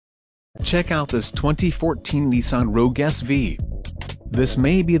Check out this 2014 Nissan Rogue SV. This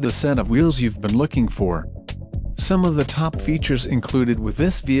may be the set of wheels you've been looking for. Some of the top features included with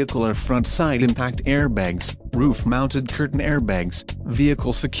this vehicle are front side impact airbags, roof-mounted curtain airbags,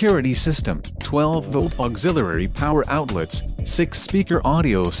 vehicle security system, 12-volt auxiliary power outlets, 6-speaker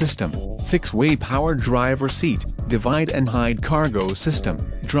audio system, 6-way power driver seat, divide and hide cargo system,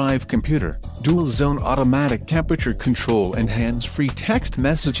 drive computer, dual-zone automatic temperature control and hands-free text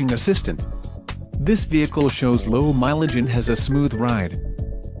messaging assistant. This vehicle shows low mileage and has a smooth ride.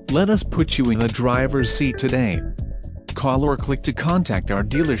 Let us put you in the driver's seat today. Call or click to contact our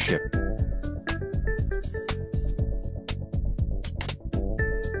dealership.